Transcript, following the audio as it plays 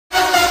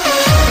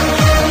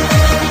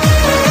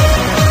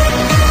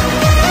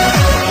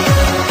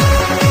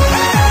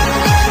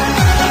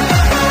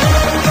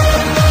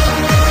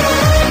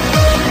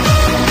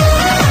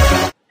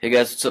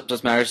guys, what's up?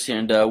 Does Matters here,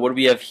 and what do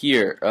we have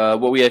here?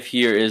 What we have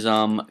here is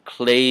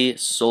clay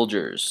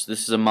soldiers.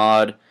 This is a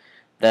mod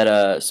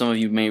that some of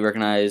you may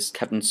recognize.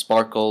 Captain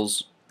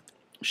Sparkles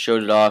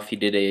showed it off. He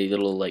did a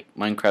little like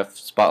Minecraft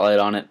spotlight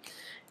on it,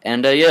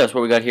 and yeah, that's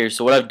what we got here.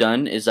 So what I've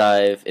done is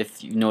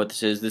if you know what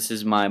this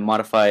is my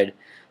modified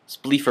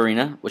Spleef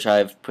Arena, which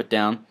I've put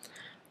down,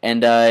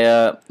 and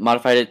I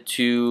modified it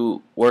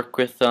to work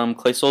with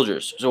clay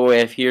soldiers. So what we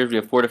have here is we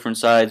have 4 different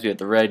sides. We have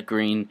the red,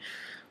 green,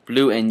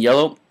 blue, and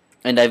yellow.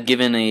 And I've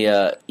given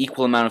a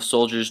equal amount of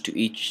soldiers to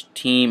each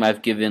team.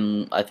 I've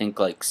given, I think,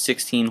 like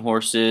 16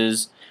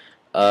 horses,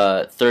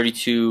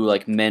 32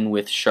 like men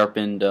with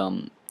sharpened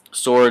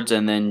swords,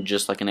 and then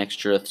just like an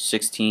extra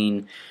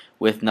 16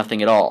 with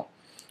nothing at all.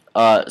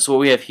 So what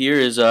we have here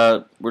is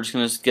we're just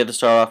going to get the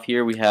start off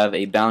here. We have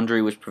a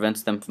boundary which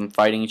prevents them from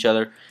fighting each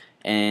other.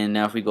 And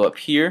now if we go up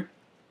here,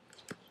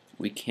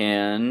 we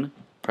can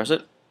press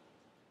it.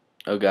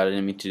 Oh god, I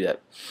didn't mean to do that.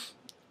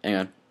 Hang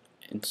on.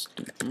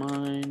 Instant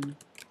mine.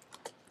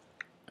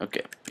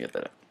 Okay, we got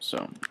that up.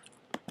 So,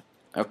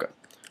 okay,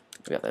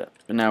 we got that up.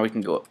 But now we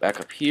can go back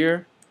up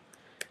here,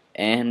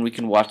 and we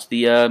can watch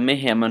the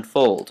mayhem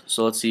unfold.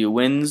 So let's see who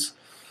wins.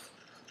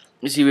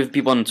 You see we have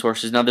people on its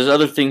horses. Now there's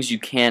other things you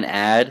can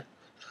add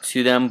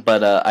to them,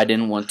 but I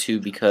didn't want to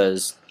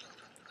because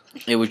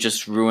it would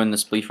just ruin the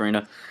Spleef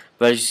Arena.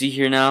 But as you see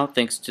here now,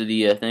 thanks to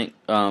the thing,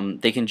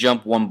 they can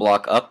jump 1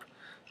 block up.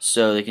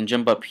 So they can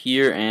jump up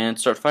here and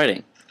start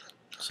fighting.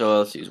 So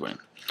let's see who's winning.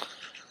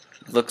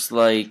 Looks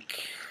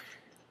like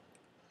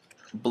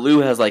blue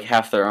has like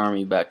half their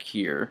army back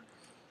here.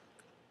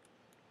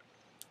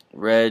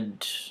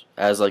 Red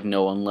has like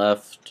no one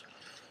left.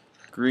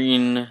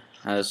 Green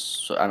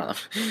has, I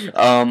don't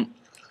know.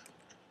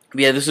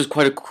 Yeah, this is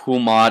quite a cool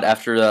mod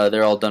after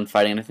they're all done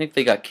fighting. I think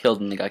they got killed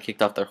and they got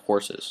kicked off their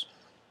horses.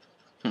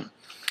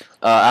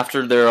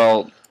 After they're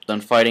all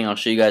done fighting, I'll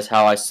show you guys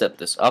how I set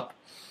this up.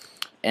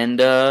 And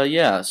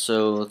yeah,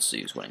 so let's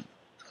see who's winning.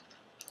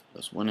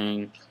 Who's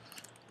winning?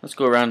 Let's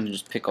go around and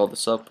just pick all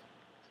this up.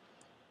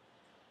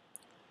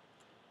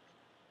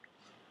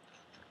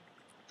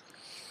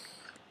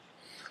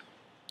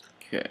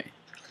 Okay.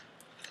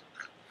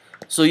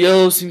 So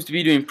yellow seems to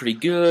be doing pretty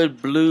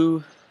good.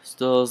 Blue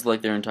still has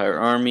like their entire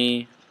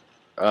army.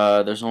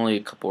 There's only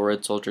a couple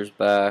red soldiers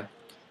back.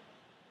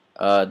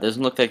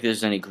 Doesn't look like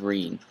there's any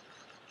green.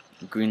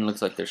 Green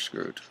looks like they're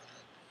screwed.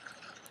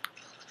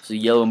 So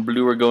yellow and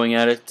blue are going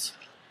at it.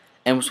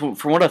 And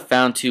from what I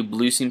found too,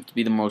 blue seems to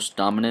be the most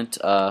dominant.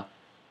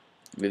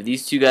 We have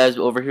these 2 guys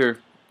over here.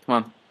 Come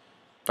on.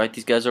 Fight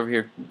these guys over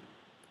here.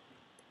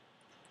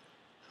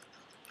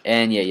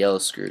 And yeah,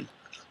 yellow's screwed.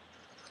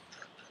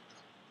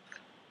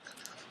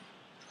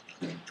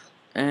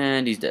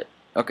 And he's dead.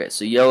 Okay,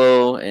 so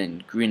yellow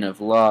and green have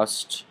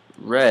lost.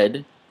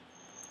 Red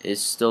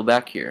is still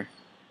back here.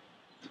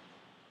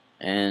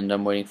 And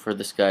I'm waiting for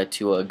this guy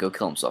to go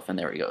kill himself, and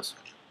there he goes.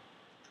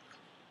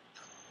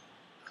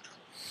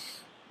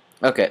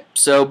 Okay,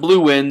 so blue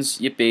wins.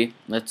 Yippee.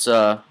 Let's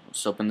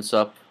open this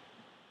up.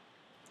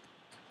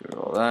 Get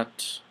all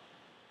that.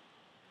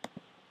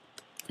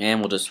 And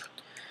we'll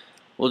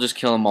just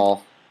kill them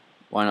all.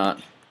 Why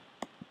not?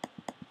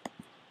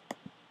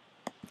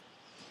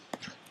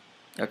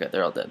 Okay,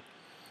 they're all dead.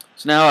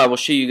 So now I will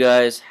show you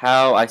guys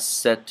how I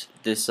set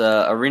this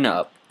arena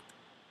up.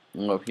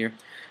 I'll go up here.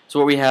 So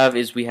what we have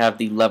is we have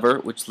the lever,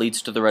 which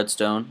leads to the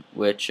redstone,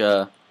 which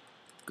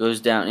goes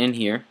down in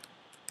here.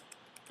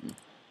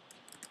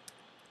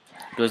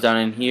 Goes down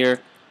in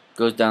here,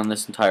 goes down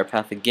this entire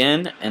path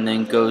again, and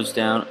then goes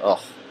down.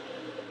 Oh,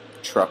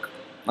 truck.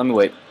 Let me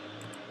wait.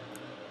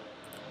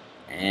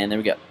 And there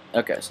we go.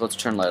 Okay, so let's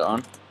turn light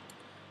on.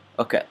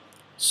 Okay.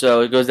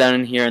 So it goes down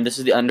in here, and this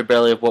is the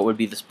underbelly of what would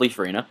be the Spleef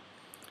Arena.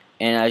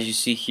 And as you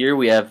see here,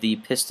 we have the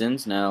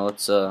pistons. Now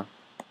let's go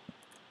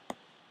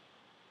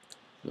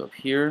up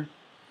here,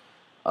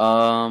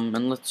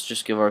 and let's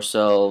just give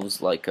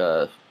ourselves like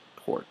a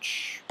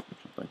torch or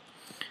something.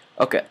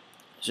 Okay,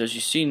 so as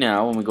you see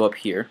now, when we go up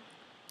here,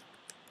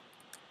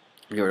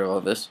 get rid of all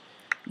of this,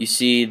 you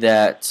see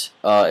that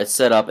it's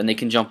set up, and they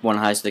can jump 1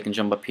 high, so they can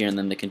jump up here, and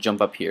then they can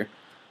jump up here.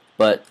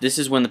 But this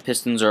is when the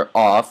pistons are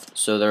off,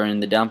 so they're in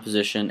the down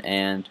position,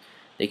 and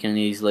they can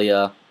easily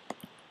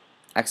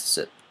access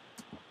it.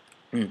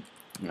 You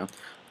know.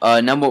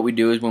 Now what we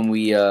do is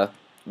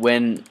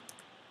when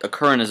a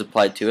current is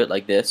applied to it,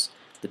 like this,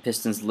 the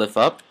pistons lift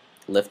up,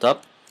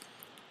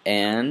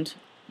 and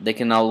they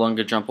can no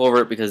longer jump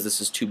over it because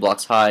this is 2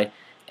 blocks high,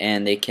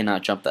 and they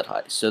cannot jump that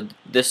high. So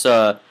this,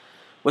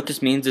 what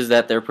this means is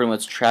that they're pretty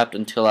much trapped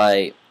until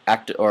I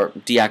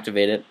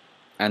deactivate it,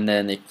 and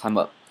then they climb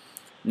up.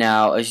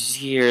 Now, as you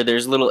see here,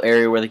 there's a little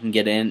area where they can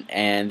get in,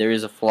 and there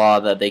is a flaw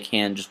that they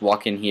can just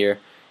walk in here.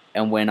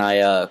 And when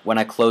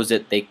I close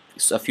it,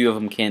 a few of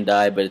them can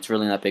die, but it's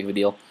really not big of a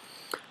deal.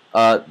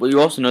 What you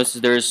also notice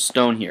is there is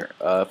stone here.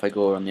 If I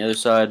go on the other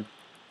side,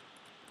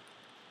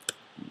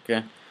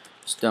 okay,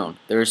 stone.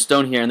 There is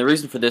stone here, and the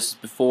reason for this is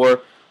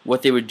before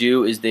what they would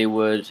do is they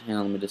would. Hang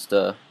on, let me just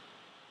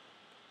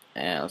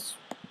let's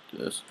do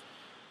this.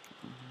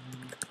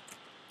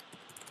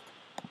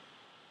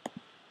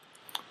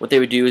 what they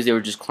would do is they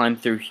would just climb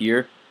through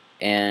here,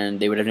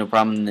 and they would have no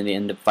problem, and then they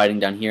end up fighting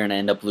down here, and I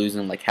end up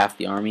losing like half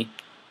the army.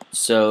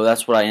 So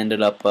that's what I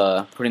ended up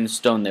putting the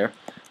stone there.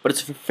 But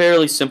it's a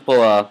fairly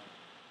simple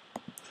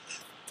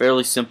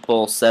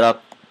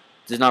setup.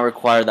 It does not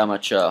require that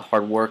much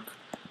hard work.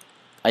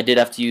 I did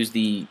have to use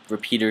the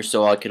repeater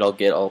so I could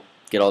get all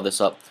this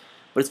up.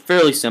 But it's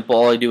fairly simple.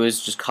 All I do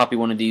is just copy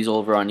one of these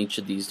over on each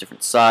of these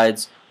different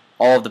sides.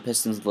 All of the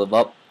pistons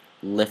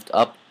lift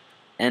up,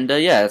 and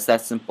yeah, it's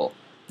that simple.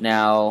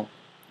 Now,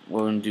 what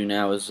we're going to do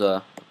now is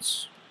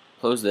let's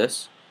close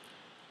this.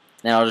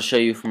 Now I'll just show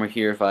you from right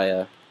here if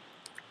I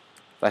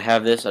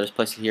have this, I just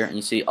place it here, and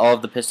you see all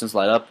of the pistons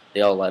light up.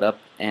 They all light up,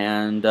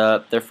 and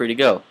they're free to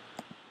go.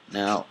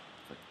 Now,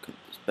 if I put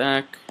this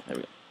back, there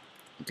we go.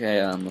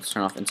 Okay, let's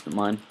turn off instant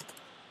mine.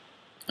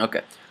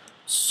 Okay,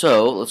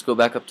 so let's go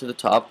back up to the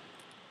top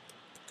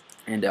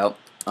and out.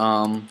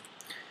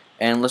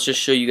 And let's just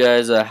show you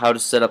guys how to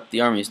set up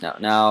the armies now.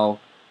 Now,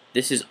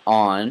 this is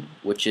on,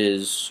 which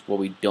is what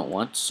we don't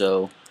want.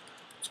 So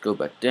let's go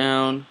back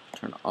down.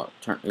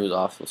 It was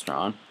off. Let's turn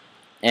on.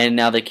 And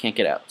now they can't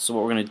get out. So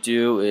what we're gonna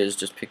do is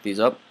just pick these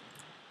up.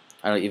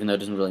 Even though it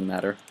doesn't really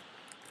matter.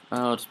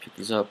 I'll just pick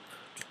these up.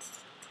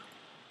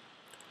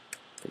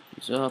 Pick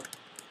these up.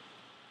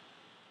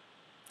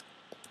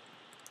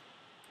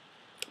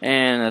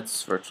 And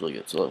that's virtually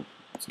good. So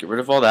let's get rid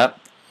of all that.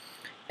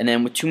 And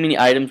then with too many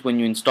items, when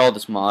you install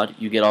this mod,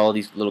 you get all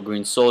these little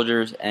green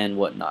soldiers and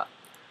whatnot.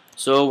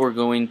 So we're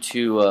going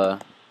to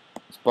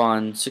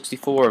spawn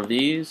 64 of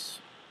these,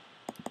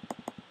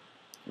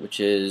 which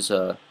is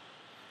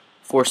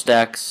 4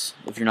 stacks.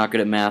 If you're not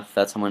good at math,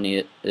 that's how many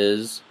it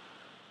is.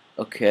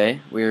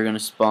 Okay, we're going to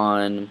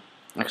spawn...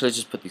 Actually, let's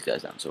just put these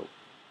guys down. So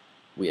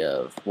we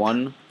have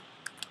 1.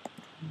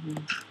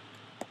 Let's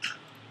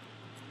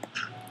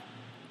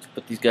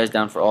put these guys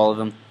down for all of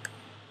them.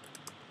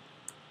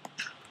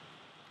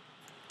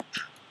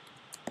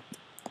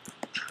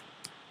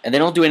 And they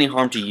don't do any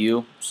harm to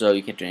you, so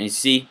you can't do anything.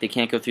 See, they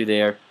can't go through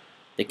there.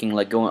 They can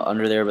like go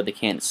under there, but they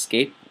can't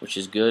escape, which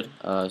is good.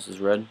 This is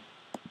red.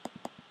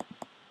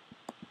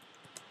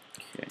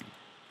 Okay.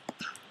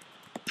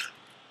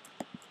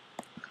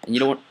 And you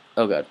don't want...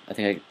 Oh god, I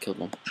think I killed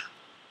one.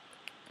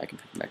 I can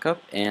pick them back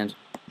up, and...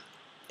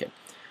 Okay.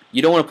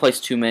 You don't want to place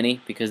too many,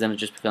 because then it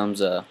just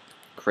becomes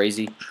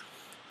crazy.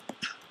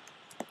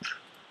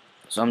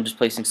 So I'm just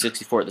placing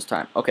 64 at this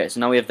time. Okay,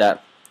 so now we have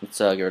that. Let's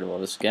get rid of all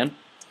this again.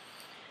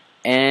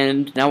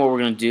 And now what we're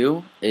going to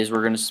do is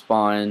we're going to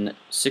spawn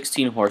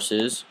 16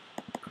 horses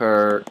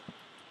per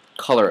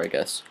color, I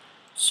guess.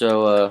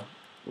 So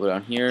go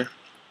down here,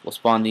 we'll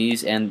spawn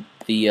these, and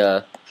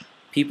the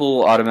people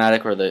will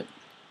or the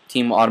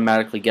team will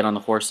automatically get on the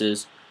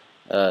horses.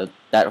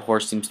 That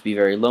horse seems to be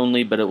very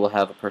lonely, but it will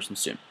have a person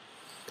soon.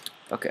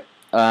 Okay,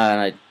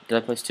 and did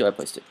I place 2? I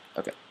placed 2.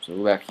 Okay, so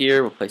we'll go back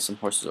here, we'll place some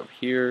horses over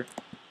here,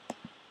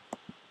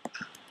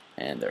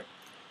 and there.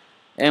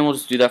 And we'll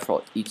just do that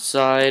for each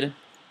side.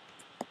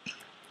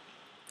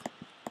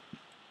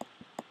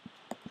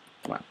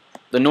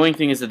 The annoying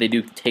thing is that they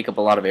do take up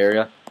a lot of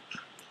area.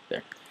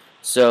 There.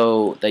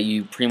 So that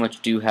you pretty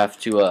much do have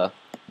to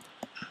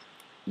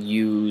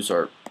use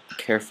or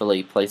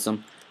carefully place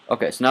them.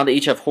 Okay, so now they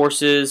each have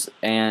horses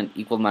and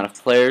equal amount of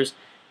players.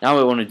 Now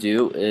what we want to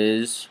do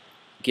is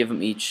give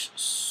them each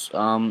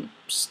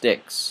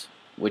sticks,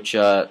 which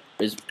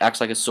acts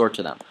like a sword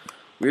to them.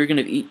 We're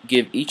going to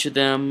give each of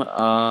them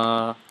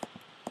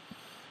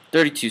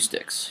 32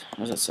 sticks.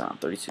 How does that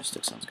sound? 32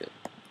 sticks sounds good.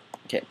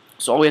 Okay,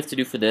 so all we have to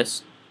do for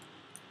this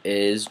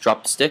is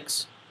drop the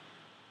sticks,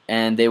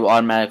 and they will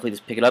automatically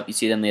just pick it up. You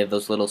see them, they have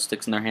those little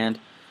sticks in their hand,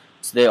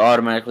 so they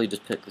automatically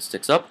just pick the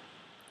sticks up.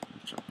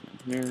 Jump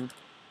in here.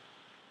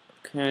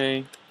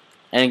 Okay,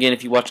 and again,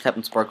 if you watch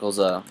Captain Sparkle's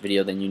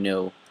video, then you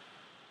know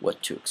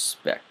what to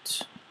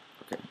expect.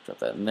 Okay, drop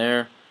that in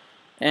there,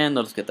 and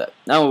let's get that.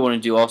 Now what we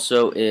want to do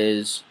also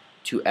is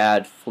to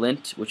add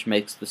flint, which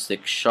makes the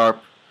sticks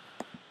sharp,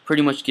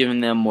 pretty much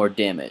giving them more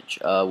damage.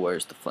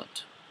 Where's the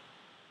flint?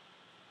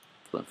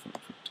 Flint.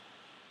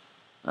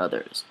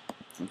 There it is.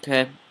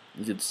 Okay,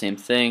 we do the same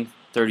thing,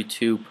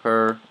 32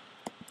 per,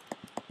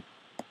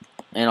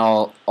 and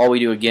all we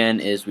do again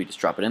is we just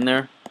drop it in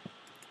there,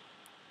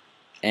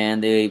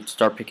 and they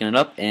start picking it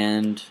up,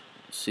 and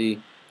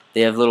see,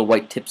 they have little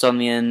white tips on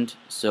the end,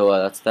 so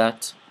that's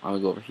that. I'm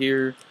gonna go over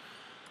here,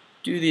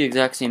 do the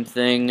exact same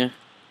thing,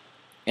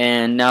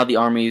 and now the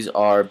armies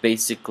are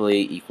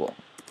basically equal.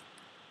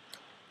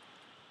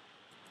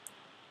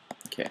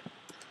 Okay,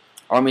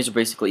 armies are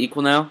basically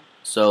equal now,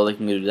 so they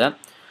can go do that.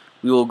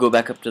 We will go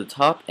back up to the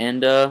top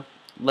and let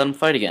them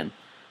fight again.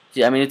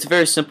 See, I mean, it's a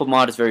very simple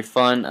mod. It's very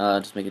fun.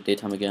 Just make it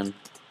daytime again.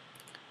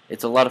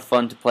 It's a lot of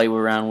fun to play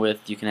around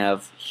with. You can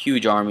have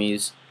huge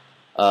armies.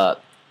 I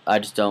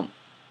just don't.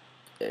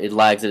 It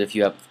lags it if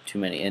you have too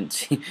many.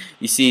 And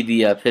you see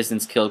the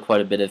Pistons killed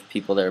quite a bit of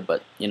people there,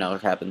 but you know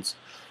it happens.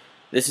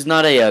 This is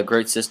not a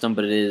great system,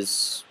 but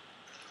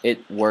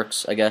it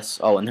works, I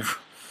guess. Oh, and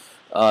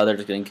they're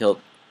just getting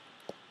killed.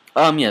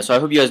 Yeah. So I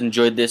hope you guys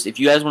enjoyed this. If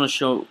you guys want to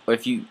show, or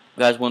if you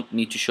guys want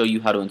me to show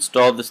you how to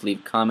install this, leave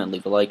a comment,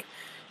 leave a like,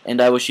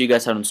 and I will show you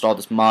guys how to install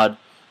this mod.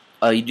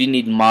 You do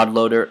need mod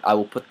loader. I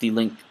will put the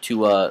link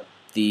to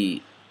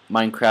the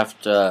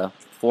Minecraft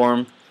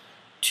forum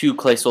to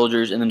Clay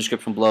Soldiers in the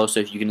description below. So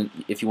if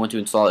you want to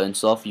install it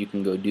yourself, you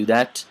can go do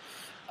that.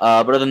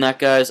 But other than that,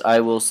 guys, I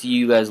will see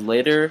you guys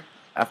later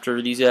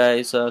after these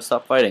guys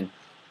stop fighting.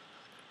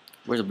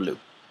 Where's the blue?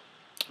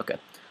 Okay,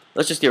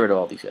 let's just get rid of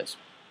all these guys.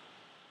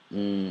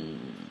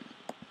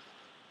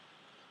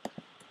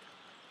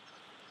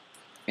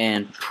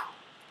 And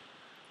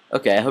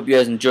okay, I hope you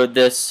guys enjoyed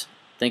this.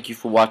 Thank you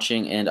for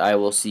watching, and I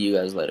will see you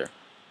guys later.